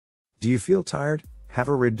Do you feel tired, have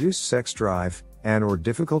a reduced sex drive, and/or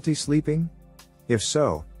difficulty sleeping? If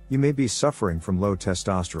so, you may be suffering from low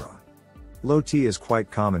testosterone. Low T is quite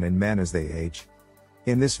common in men as they age.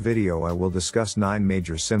 In this video I will discuss 9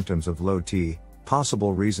 major symptoms of low T,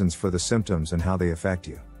 possible reasons for the symptoms and how they affect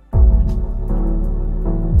you.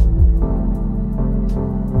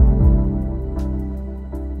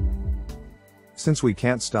 Since we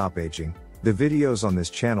can't stop aging, the videos on this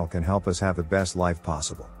channel can help us have the best life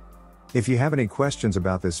possible. If you have any questions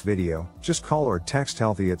about this video, just call or text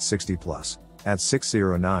Healthy at 60+ at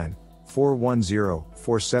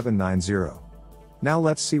 609-410-4790. Now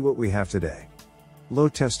let's see what we have today. Low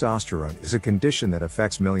testosterone is a condition that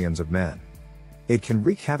affects millions of men. It can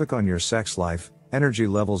wreak havoc on your sex life, energy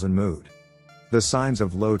levels and mood. The signs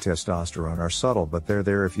of low testosterone are subtle, but they're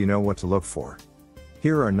there if you know what to look for.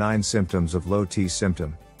 Here are 9 symptoms of low T.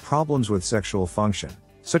 Problems with sexual function,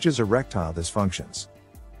 such as erectile dysfunctions.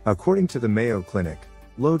 According to the Mayo Clinic,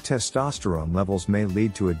 low testosterone levels may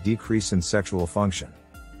lead to a decrease in sexual function.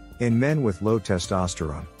 In men with low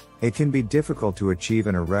testosterone, it can be difficult to achieve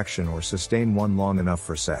an erection or sustain one long enough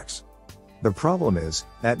for sex. The problem is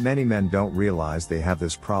that many men don't realize they have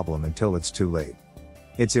this problem until it's too late.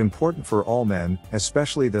 It's important for all men,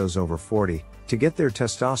 especially those over 40, to get their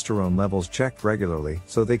testosterone levels checked regularly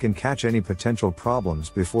so they can catch any potential problems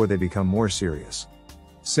before they become more serious.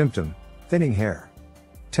 Symptom: thinning hair.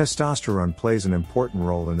 Testosterone plays an important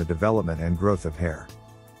role in the development and growth of hair.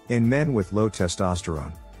 In men with low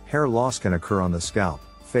testosterone, hair loss can occur on the scalp,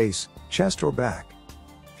 face, chest or back.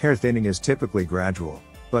 Hair thinning is typically gradual,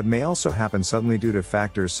 but may also happen suddenly due to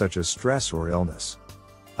factors such as stress or illness.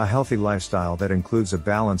 A healthy lifestyle that includes a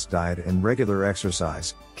balanced diet and regular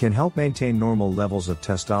exercise can help maintain normal levels of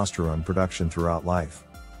testosterone production throughout life.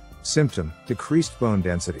 Symptom: decreased bone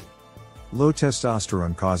density. Low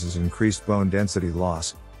testosterone causes increased bone density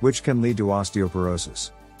loss, which can lead to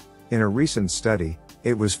osteoporosis. In a recent study,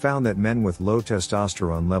 it was found that men with low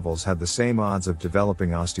testosterone levels had the same odds of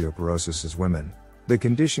developing osteoporosis as women. The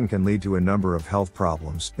condition can lead to a number of health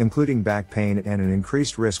problems, including back pain and an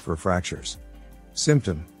increased risk for fractures.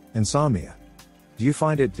 Symptom: insomnia. Do you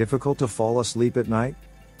find it difficult to fall asleep at night?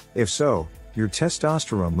 If so, your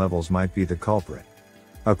testosterone levels might be the culprit.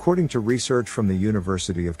 According to research from the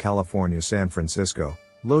University of California, San Francisco,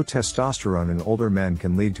 low testosterone in older men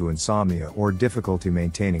can lead to insomnia or difficulty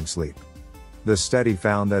maintaining sleep. The study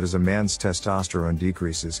found that as a man's testosterone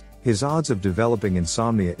decreases, his odds of developing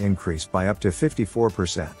insomnia increase by up to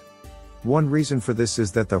 54%. One reason for this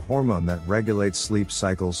is that the hormone that regulates sleep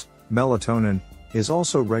cycles, melatonin, is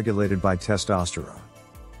also regulated by testosterone.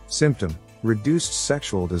 Symptom: reduced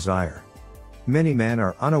sexual desire. Many men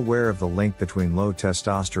are unaware of the link between low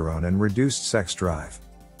testosterone and reduced sex drive.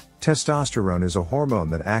 Testosterone is a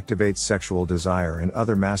hormone that activates sexual desire and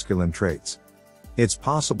other masculine traits. It's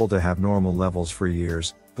possible to have normal levels for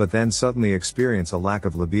years, but then suddenly experience a lack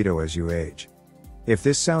of libido as you age. If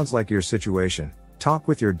this sounds like your situation, talk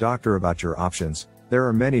with your doctor about your options. There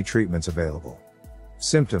are many treatments available.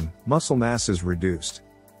 Symptom: muscle mass is reduced.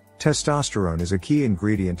 Testosterone is a key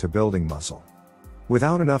ingredient to building muscle.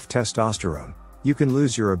 Without enough testosterone, you can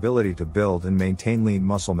lose your ability to build and maintain lean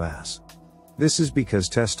muscle mass. This is because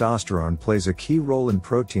testosterone plays a key role in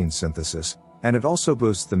protein synthesis, and it also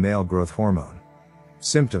boosts the male growth hormone.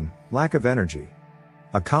 Symptom: lack of energy.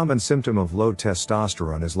 A common symptom of low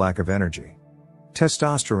testosterone is lack of energy.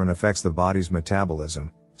 Testosterone affects the body's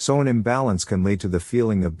metabolism, so an imbalance can lead to the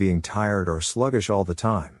feeling of being tired or sluggish all the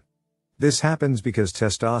time. This happens because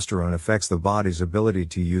testosterone affects the body's ability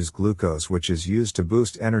to use glucose, which is used to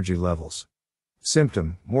boost energy levels.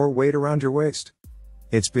 Symptom: more weight around your waist.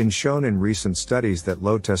 It's been shown in recent studies that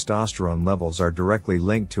low testosterone levels are directly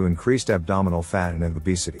linked to increased abdominal fat and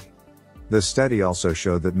obesity. The study also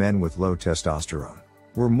showed that men with low testosterone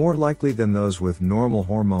were more likely than those with normal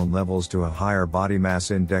hormone levels to have higher body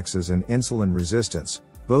mass indexes and insulin resistance,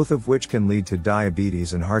 both of which can lead to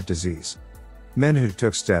diabetes and heart disease. Men who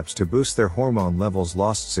took steps to boost their hormone levels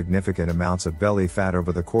lost significant amounts of belly fat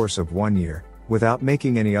over the course of 1 year, without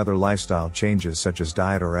making any other lifestyle changes such as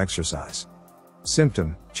diet or exercise.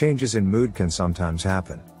 Symptom: changes in mood can sometimes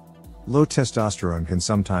happen. Low testosterone can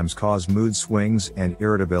sometimes cause mood swings and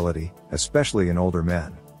irritability, especially in older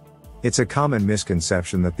men. It's a common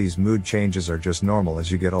misconception that these mood changes are just normal as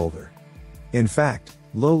you get older. In fact,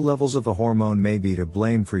 low levels of the hormone may be to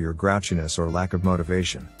blame for your grouchiness or lack of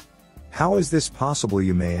motivation. How is this possible,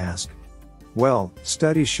 you may ask? Well,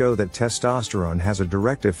 studies show that testosterone has a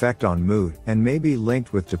direct effect on mood and may be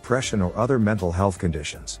linked with depression or other mental health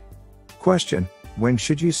conditions. Question: when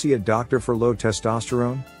should you see a doctor for low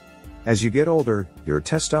testosterone? As you get older, your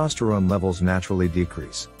testosterone levels naturally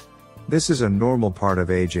decrease. This is a normal part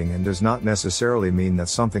of aging and does not necessarily mean that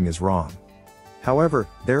something is wrong. However,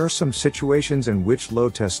 there are some situations in which low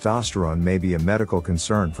testosterone may be a medical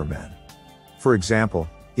concern for men. For example,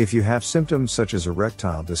 if you have symptoms such as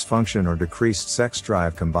erectile dysfunction or decreased sex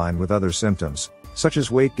drive combined with other symptoms, such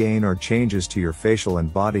as weight gain or changes to your facial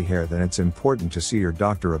and body hair, then it's important to see your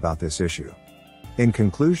doctor about this issue. In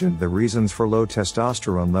conclusion, the reasons for low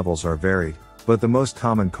testosterone levels are varied, but the most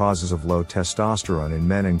common causes of low testosterone in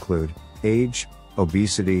men include age,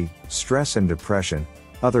 obesity, stress and depression,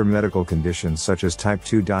 other medical conditions such as type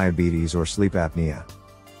 2 diabetes or sleep apnea.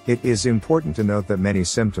 It is important to note that many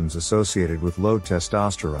symptoms associated with low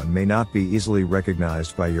testosterone may not be easily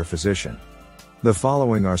recognized by your physician. The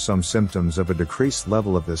following are some symptoms of a decreased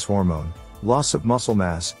level of this hormone: loss of muscle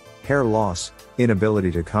mass, hair loss,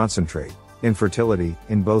 inability to concentrate, infertility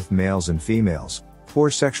in both males and females, poor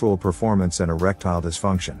sexual performance and erectile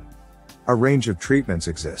dysfunction. A range of treatments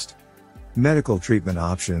exist. Medical treatment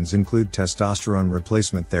options include testosterone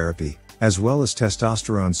replacement therapy, as well as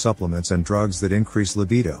testosterone supplements and drugs that increase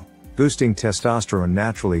libido. Boosting testosterone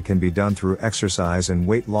naturally can be done through exercise and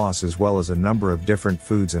weight loss, as well as a number of different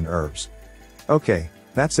foods and herbs. Okay,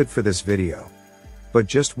 that's it for this video. But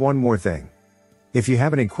just one more thing. If you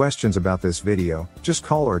have any questions about this video, just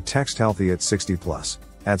call or text Healthy at 60 Plus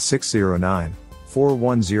at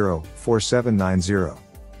 609-410-4790.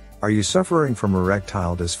 Are you suffering from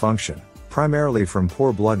erectile dysfunction, primarily from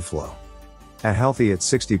poor blood flow? At Healthy at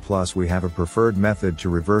 60 Plus we have a preferred method to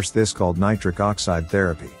reverse this called nitric oxide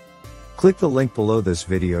therapy. Click the link below this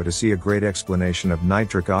video to see a great explanation of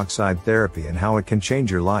nitric oxide therapy and how it can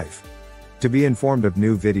change your life. To be informed of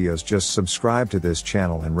new videos, just subscribe to this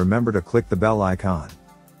channel and remember to click the bell icon.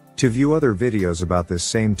 To view other videos about this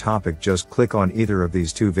same topic, just click on either of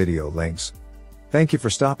these two video links. Thank you for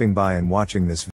stopping by and watching this video.